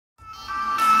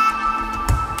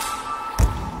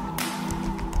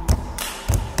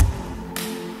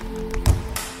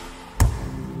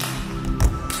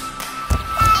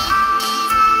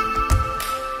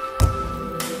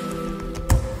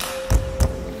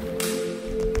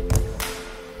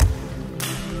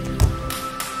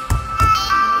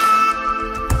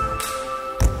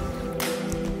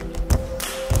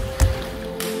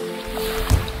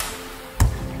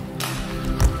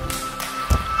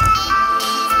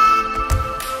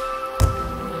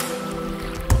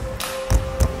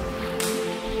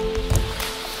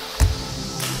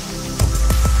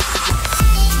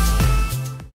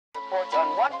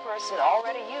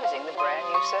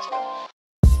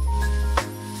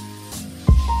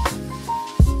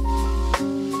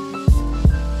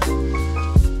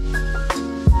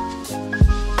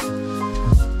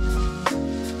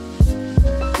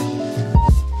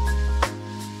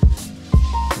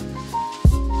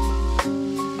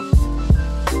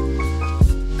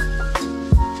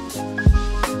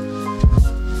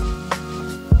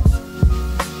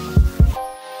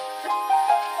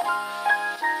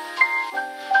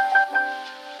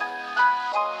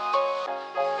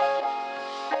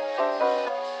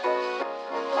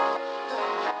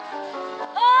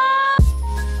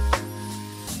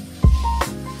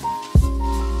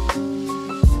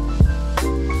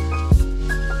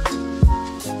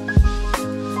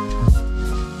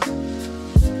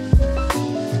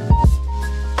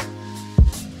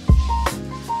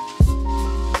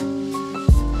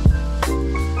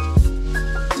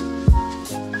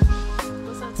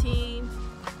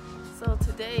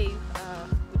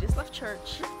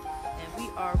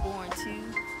are going to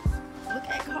look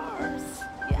at cars.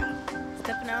 Yeah,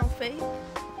 stepping out on faith,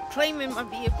 claiming my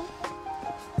vehicle.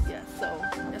 Yeah, so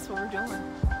that's what we're doing.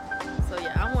 So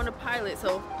yeah, I want a pilot.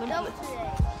 So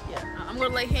I'm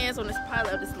gonna lay hands on this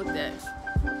pilot I just looked at.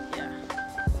 Yeah,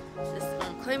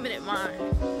 I'm claiming it mine.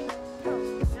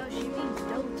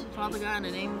 Father God, in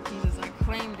the name of Jesus, I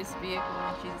claim this vehicle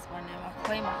in Jesus' mighty name. I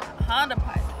claim a Honda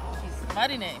pilot in Jesus'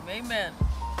 mighty name. Amen.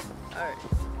 All right.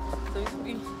 So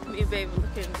me and baby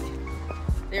looking,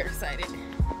 they're excited. I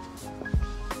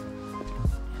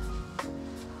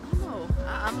don't know.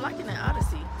 I'm liking the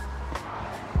Odyssey.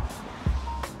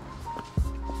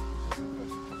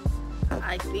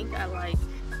 I think I like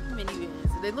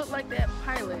minivans. They look like that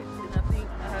pilot, and I think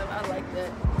I like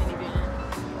that minivan.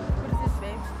 What is this,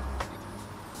 babe?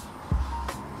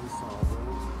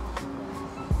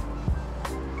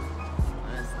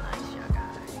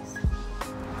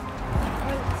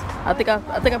 I think I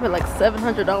paid like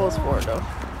 $700 for it though.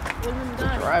 To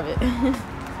drive it.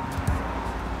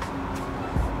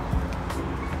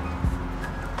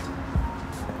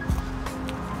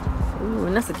 Ooh,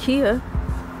 and that's a Kia.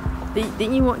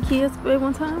 Didn't you want Kias, babe,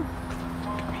 one time?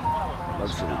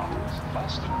 Luxury Kias.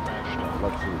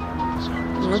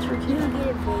 Luxury Kia?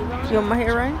 You want my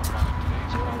hair right?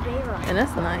 And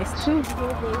that's nice too.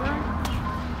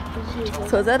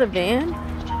 So is that a van?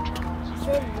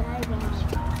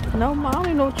 No, Mom, I don't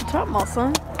even know what you're talking about,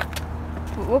 son.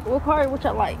 What car would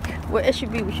you like? What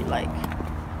SUV would you like?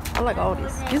 I like all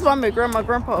these. These are what I made grandpa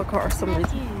car some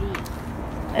reason.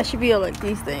 SUV are like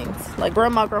these things. Like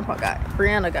grandpa got.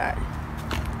 Brianna got.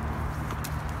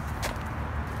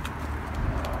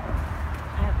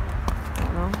 I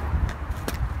don't know.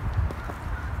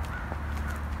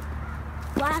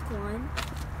 Black one.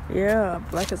 Yeah,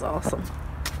 black is awesome.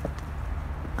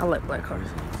 I like black cars.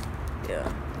 Yeah.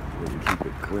 You keep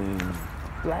it clean.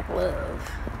 Black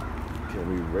love. Can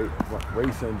we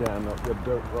racing down up the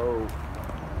dirt road?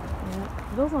 Yeah,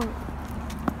 those are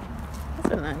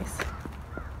nice.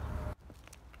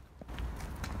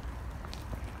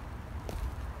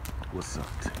 What's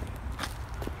up, team?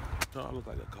 Do I look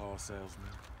like a car salesman?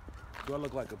 Do I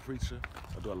look like a preacher?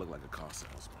 Or do I look like a car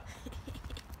salesman?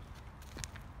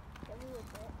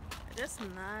 That's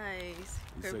nice.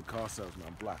 You say car salesman,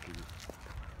 I'm blocking you.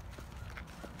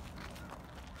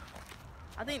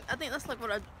 I think that's like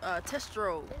what I test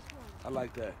drove. I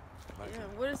like that.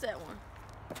 What is that one?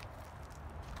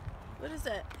 What is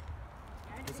that?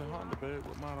 It's a Honda, babe.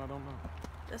 What mine? I don't know.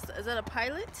 Is that a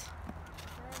Pilot?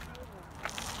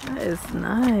 That is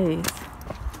nice.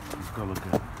 Let's go look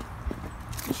at it.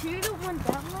 You sure you don't want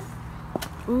that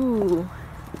one? Ooh,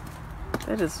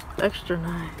 that is extra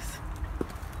nice.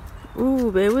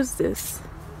 Ooh, babe, what's this?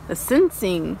 A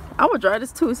Sensing. I would drive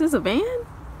this too. Is this a van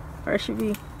or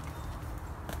SUV?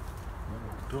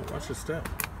 Don't watch your step.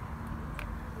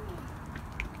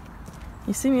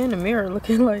 You see me in the mirror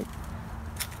looking like.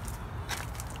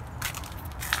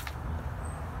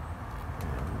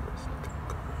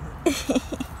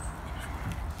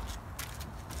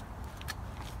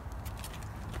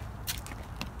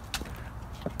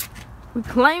 We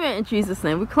claim it in Jesus'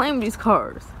 name. We claim these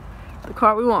cars. The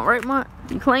car we want, right, Mont?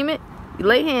 You claim it? You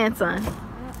lay hands, son. I'm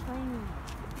not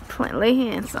claiming it. Lay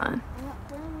hands, son. I'm not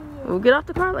claiming you. We'll get off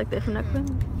the car like that if you're not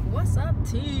claiming it. What's up,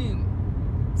 team?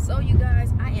 So, you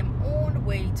guys, I am on the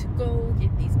way to go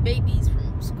get these babies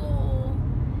from school.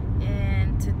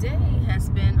 And today has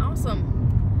been awesome.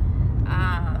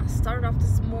 Started off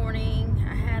this morning.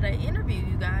 I had an interview,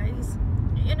 you guys.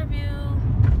 An interview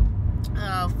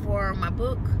for my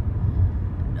book,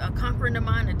 Conquering the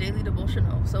Mind, a daily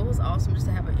devotional. So it was awesome just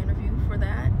to have an interview for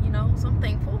that, you know, so I'm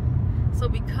thankful. So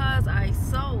because I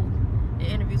sow the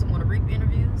interviews, I'm going to reap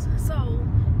interviews. So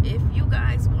if you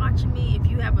guys watching me, if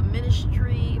you have a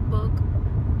ministry, book,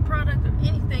 product, or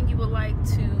anything you would like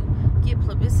to get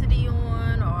publicity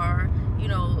on, or, you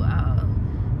know,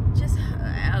 just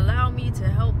allow me to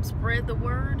help spread the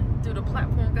word through the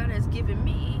platform God has given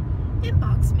me,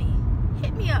 inbox me,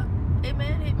 hit me up.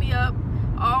 Amen. Hit me up.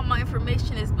 All my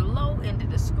information is below in the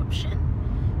description,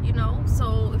 you know.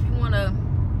 So if you want a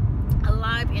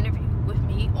live interview with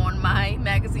me on my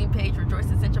magazine page,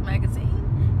 Rejoice Essential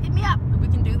Magazine, hit me up. We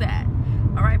can do that.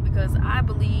 All right, because I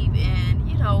believe in,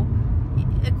 you know,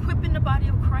 equipping the body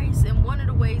of Christ, and one of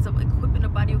the ways of equipping the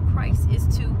body of Christ is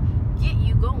to get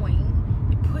you going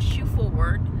and push you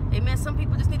forward. Amen. Some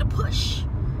people just need a push.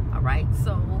 All right,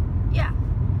 so yeah.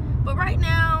 But right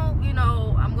now, you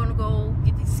know, I'm gonna go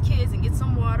get these kids and get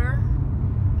some water.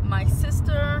 My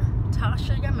sister,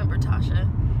 Tasha, y'all remember Tasha,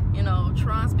 you know,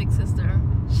 Tron's big sister,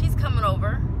 she's coming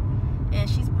over and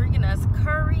she's bringing us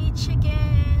curry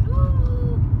chicken.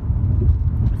 Ooh.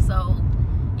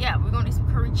 me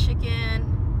some curry chicken.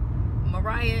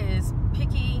 Mariah is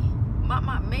picky.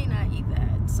 Mama may not eat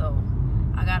that, so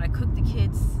I gotta cook the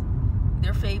kids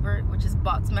their favorite, which is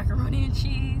boxed macaroni and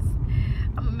cheese.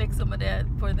 I'm gonna make some of that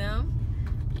for them.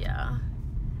 Yeah.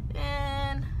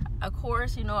 And of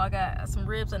course, you know, I got some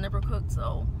ribs I never cooked,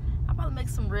 so I'll probably make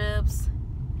some ribs.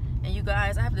 And you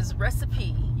guys, I have this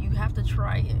recipe. You have to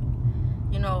try it.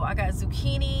 You know, I got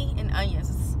zucchini and onions.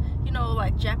 It's, you know,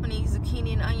 like Japanese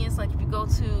zucchini and onions. Like if you go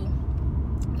to,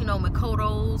 you know,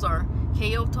 Makoto's or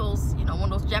Kyoto's, you know,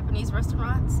 one of those Japanese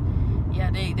restaurants. Yeah,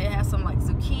 they have some like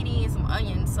zucchini and some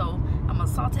onions. So I'm gonna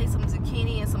saute some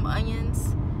zucchini and some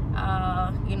onions,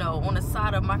 you know, on the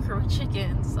side of my curry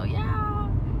chicken. So yeah,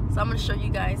 so I'm gonna show you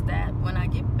guys that when I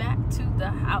get back to the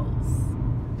house.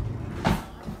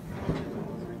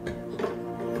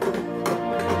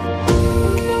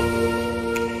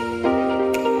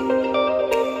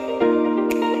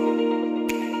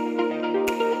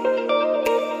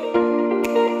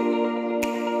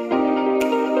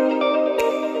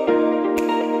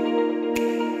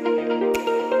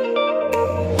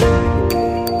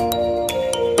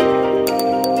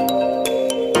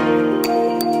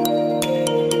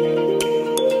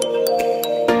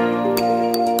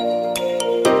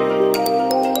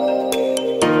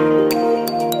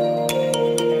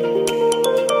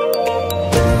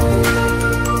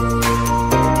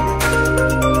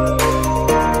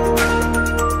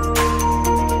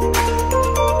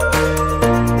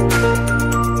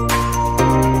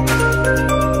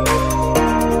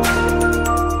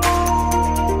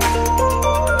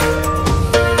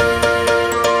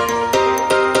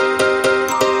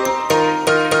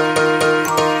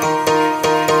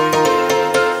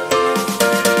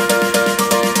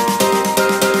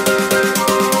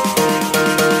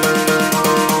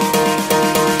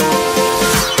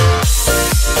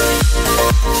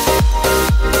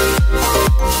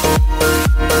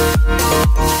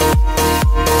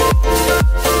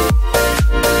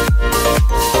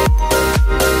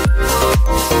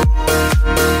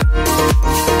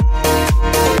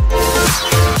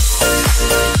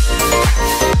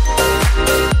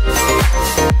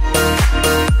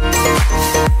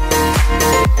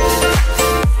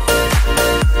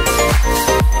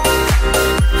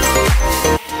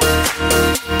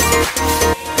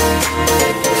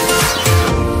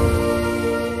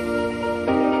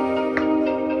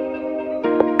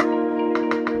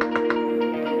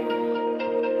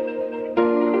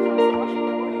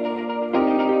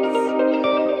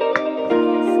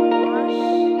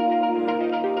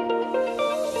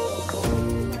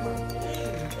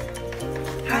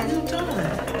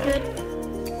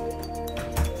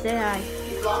 Say hi.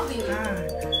 Hi.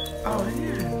 Oh,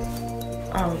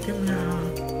 yeah. Oh, give me a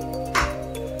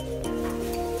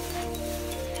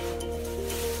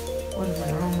what is my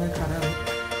wrong way cut out? I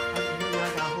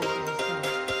got hold of myself.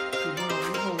 Because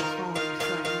when you hold the phone and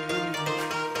stuff, you really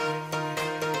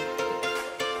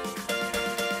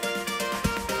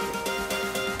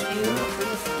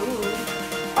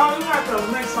Oh, you have to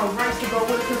make some rice to go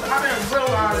with it because I didn't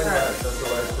realize that. That's the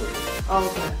rice cookie. Oh,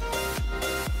 okay.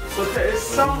 So there's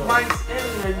some rice in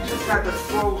there, you just got to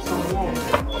throw some water.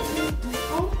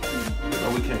 No,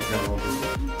 we can't count on this.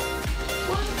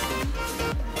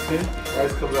 See?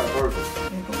 Rice comes out perfect.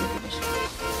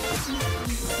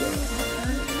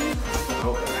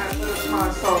 Okay.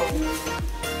 So,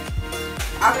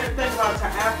 I didn't think about it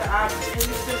after I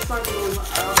tasted something,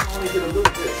 I only get a little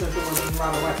bit since it wasn't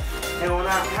right away. And when I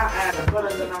added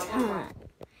butter, then I put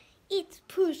It's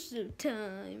push-up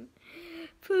time.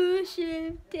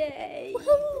 Push-up day.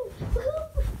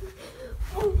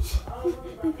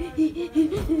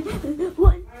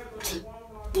 One, 2,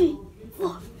 3,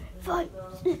 4, 5,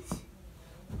 6.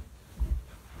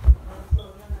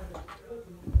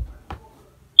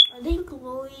 I think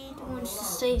Lloyd wants to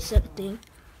say something.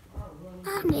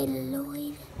 I'm little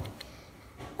Lloyd.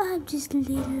 I'm just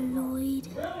little Lloyd.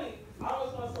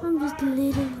 I'm just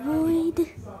little Lloyd.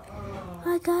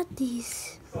 I got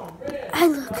these. I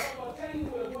look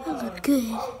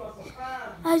good.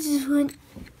 I just want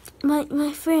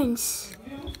my friends.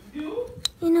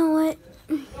 You know what?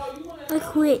 I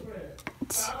quit.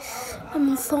 I'm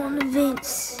gonna fall on the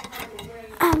vents.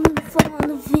 I'm gonna fall on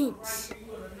the vents.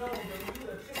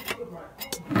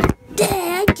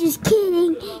 Dad, I'm just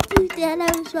kidding. You said I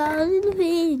was falling in the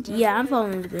vents. Yeah, I'm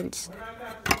falling in the vents.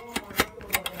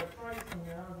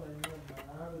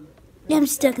 Yeah, I'm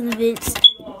stuck in the vents.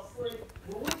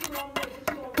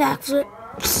 Backflip.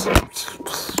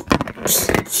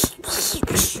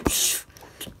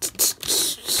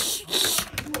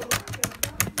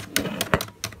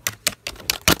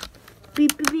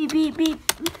 Beep, beep, beep, beep.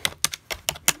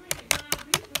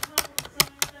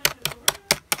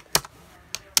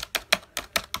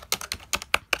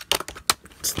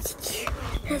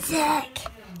 Let's hack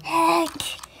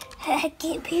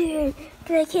computer.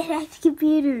 But I can't hack the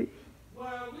computer.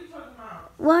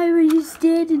 Why were you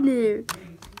standing there?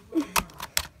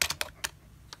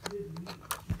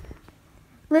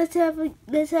 Let's have a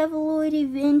Lloyd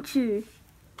adventure.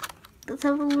 Let's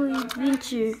have a Lloyd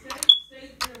adventure.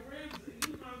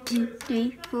 2,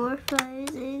 3, 4, 5,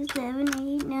 6, 7,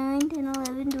 8, 9, 10,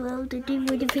 11, 12, 13,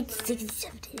 14, 15, 16,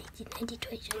 17, 18, 19,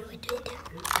 20, 21, 22.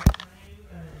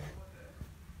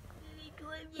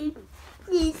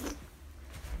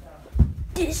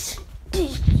 This.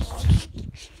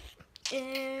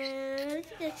 And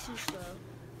that's too slow.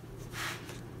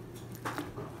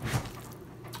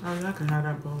 Oh, y'all can have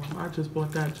that bowl. I just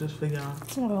bought that just for y'all.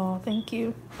 Oh, thank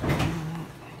you.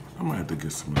 I might have to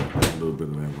get some a little bit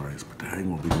of that rice, but there ain't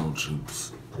gonna be no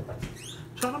juice.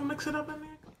 Try to mix it up in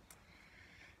there.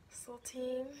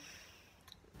 Saltine.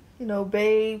 You know,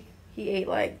 babe, he ate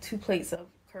like 2 plates of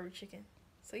curry chicken.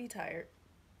 So he tired.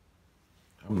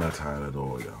 I'm not tired at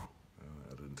all, y'all.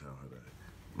 I didn't tell her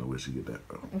that. I wish she get that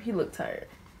though. He looked tired.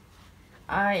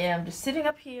 I am just sitting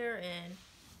up here and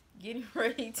getting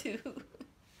ready to,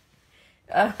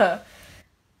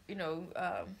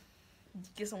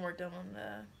 get some work done on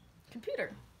the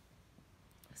computer.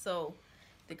 So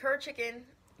the curry chicken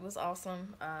was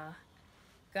awesome.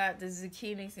 Got the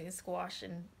zucchini and squash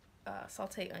and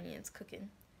sauteed onions cooking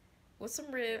with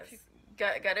some ribs.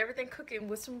 Got everything cooking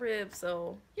with some ribs.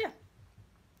 So yeah.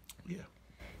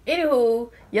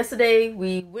 Anywho, yesterday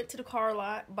we went to the car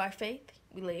lot by faith.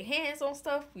 We laid hands on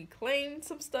stuff. We claimed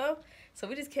some stuff. So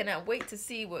we just cannot wait to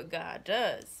see what God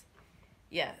does.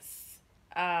 Yes.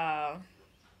 And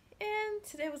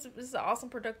today was an awesome,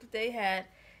 productive day. Had,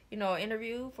 an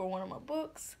interview for one of my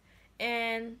books.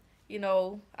 And,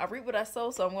 I reap what I sow.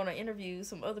 So I'm going to interview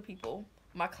some other people,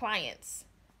 my clients,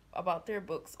 about their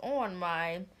books on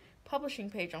my publishing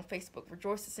page on Facebook,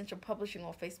 Rejoice Essential Publishing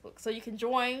on Facebook. So you can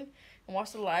join and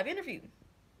watch the live interview.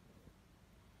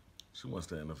 She wants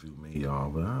to interview me, y'all,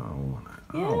 but I don't want to.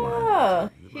 Yeah,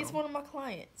 he's one of my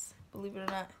clients, believe it or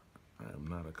not. I am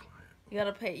not a client. You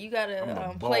gotta pay. You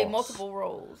gotta play multiple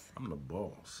roles. I'm the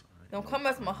boss. Don't come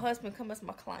as my husband. Come as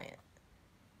my client.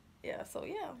 Yeah. So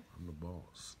yeah. I'm the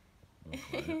boss.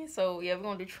 So yeah, we're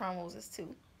gonna do Tron Moses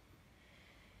too.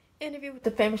 Interview with the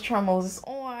famous Tron Moses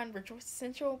on Rejoice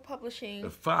Essential Publishing.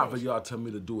 If 5 of y'all tell me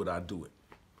to do it, I do it.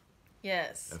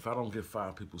 Yes. If I don't get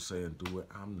 5 people saying do it,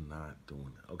 I'm not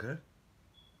doing it. Okay?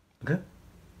 Okay?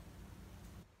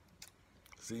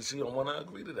 See, she don't want to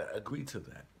agree to that. Agree to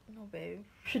that. No, babe. You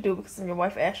should do it because your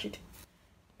wife asked you to.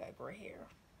 Got gray hair.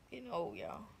 Y'all.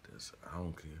 I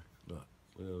don't care. Look,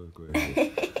 well, gray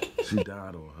hair. She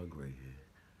died on her gray hair.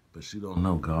 But she don't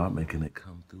know God making it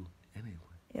come through anyway.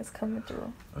 It's coming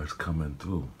through. It's coming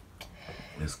through.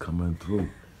 It's coming through.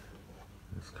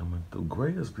 It's coming through.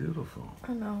 Gray is beautiful.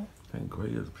 I know. I think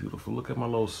gray is beautiful. Look at my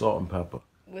little salt and pepper.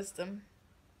 Wisdom.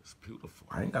 It's beautiful.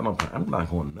 I'm not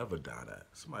going to never dye that.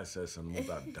 Somebody said something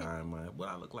about dyeing my hair. What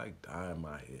I look like dyeing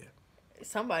my hair?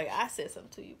 I said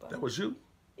something to you about that. Was you?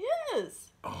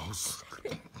 Yes. Oh,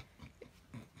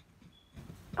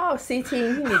 oh, CT,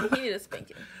 he need a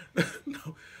spanking.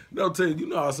 No, Tim, you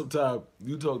know how sometimes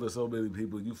you talk to so many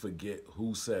people, you forget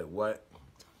who said what?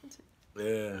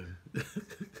 Yeah.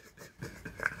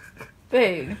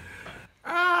 Babe.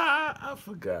 I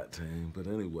forgot, Tim. But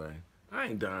anyway, I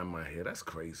ain't dyeing my hair. That's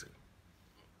crazy.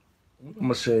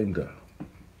 I'm ashamed of.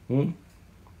 I'm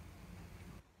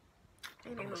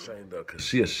ashamed of. Because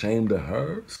she ashamed of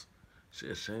hers? She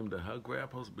ashamed of her gray. I'm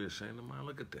supposed to be ashamed of mine.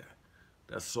 Look at that.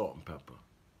 That's salt and pepper.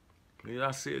 Can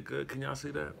y'all see it good? Can y'all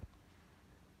see that?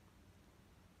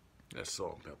 That's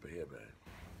salt and pepper here, babe.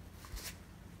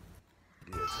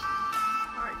 Yes.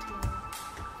 All right, team.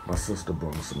 My sister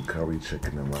brought me some curry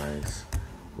chicken and rice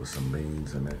with some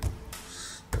beans in it.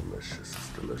 It's delicious. It's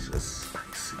delicious.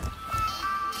 Spicy.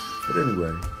 But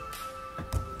anyway,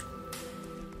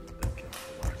 thank you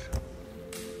for watching.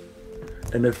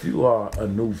 And if you are a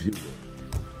new viewer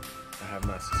and have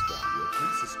not subscribed yet,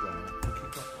 please subscribe and keep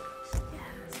up with us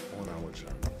on our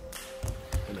channel.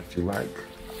 And if you like,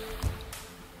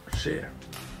 share.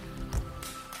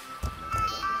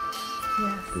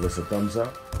 Yes. Give us a thumbs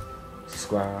up,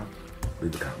 subscribe,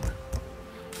 leave a comment.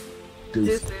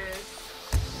 Deuces.